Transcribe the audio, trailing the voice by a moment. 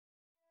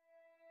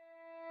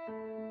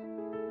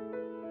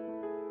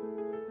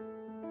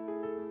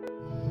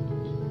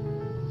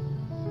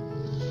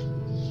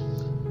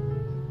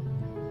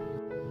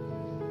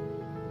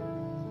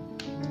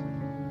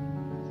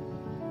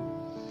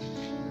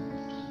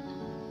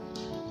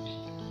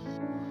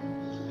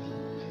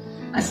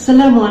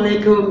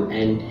Assalamualaikum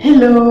and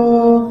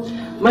hello.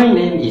 My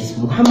name is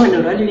Muhammad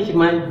Nurali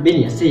Hikman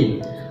bin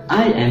Yasin.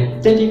 I am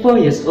 24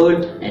 years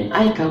old and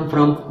I come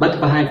from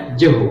Bakpahat,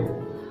 Johor.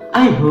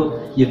 I hope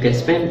you can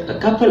spend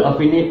a couple of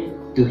minutes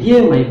to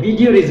hear my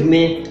video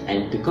resume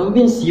and to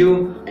convince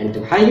you and to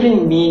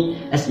hiring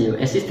me as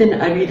your assistant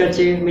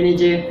agriculture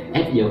manager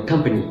at your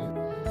company.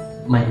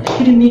 My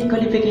academic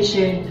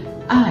qualification,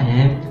 I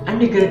am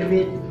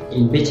undergraduate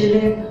in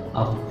Bachelor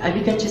of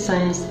Agriculture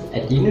Science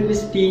at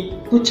University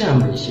Putra,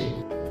 Malaysia.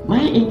 My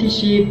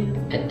internship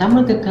at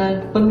Taman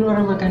Kekal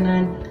Pengeluaran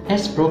Makanan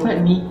has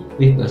provided me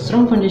with a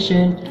strong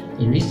foundation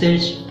in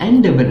research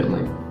and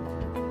development.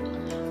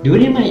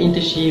 During my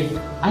internship,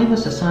 I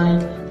was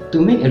assigned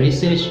to make a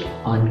research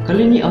on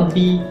colony of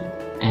bee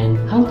and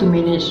how to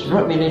manage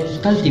rock melon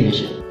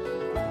cultivation.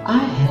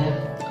 I have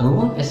a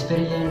work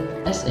experience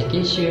as a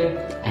cashier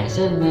and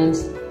salesman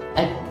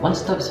at One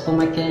Stop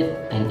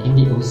Supermarket and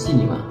MDO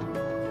Cinema.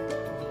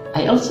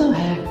 I also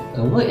have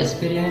a work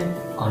experience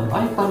on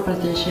oil palm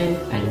plantation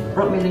and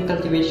rock melon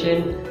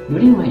cultivation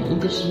during my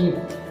internship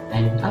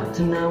and up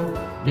to now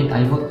that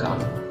I work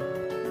on.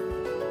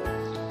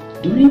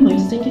 During my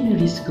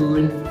secondary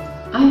school,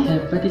 I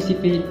have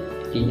participated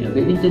in a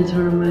badminton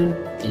tournament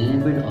in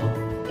level of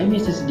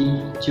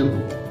MSSD Johor.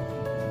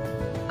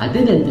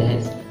 Other than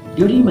that,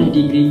 during my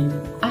degree,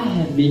 I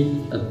have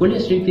been a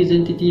college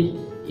representative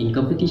in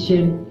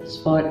competition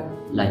sport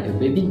like a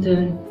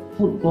badminton,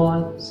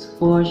 football,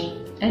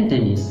 squash, and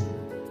tennis.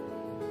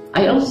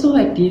 I also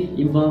active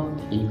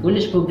involved in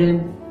college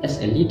program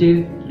as a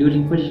leader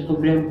during college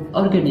program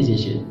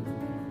organization.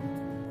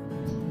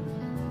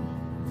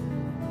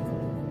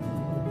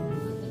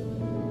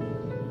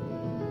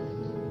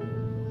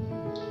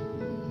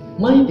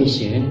 My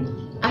passion,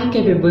 I'm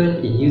capable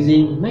in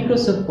using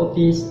Microsoft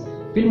Office,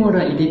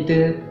 Filmora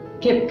Editor,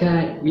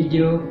 CapCut,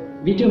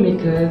 Video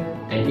Maker,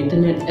 and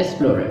Internet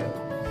Explorer.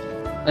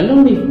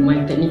 Along with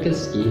my technical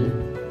skill,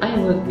 I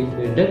work with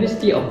a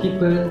diversity of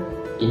people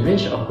in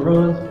range of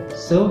roles,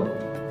 so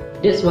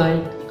that's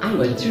why I'm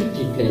a true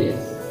team player.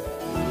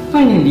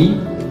 Finally,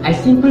 I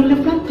simply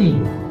love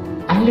planting.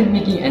 I love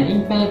making an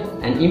impact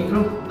and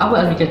improve our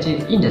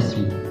agriculture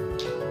industry.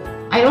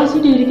 I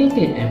also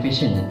dedicated and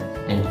passionate,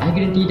 and I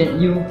guarantee that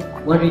you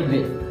won't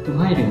regret to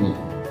hire me.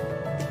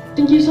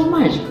 Thank you so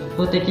much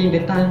for taking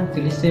the time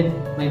to listen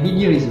my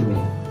video resume.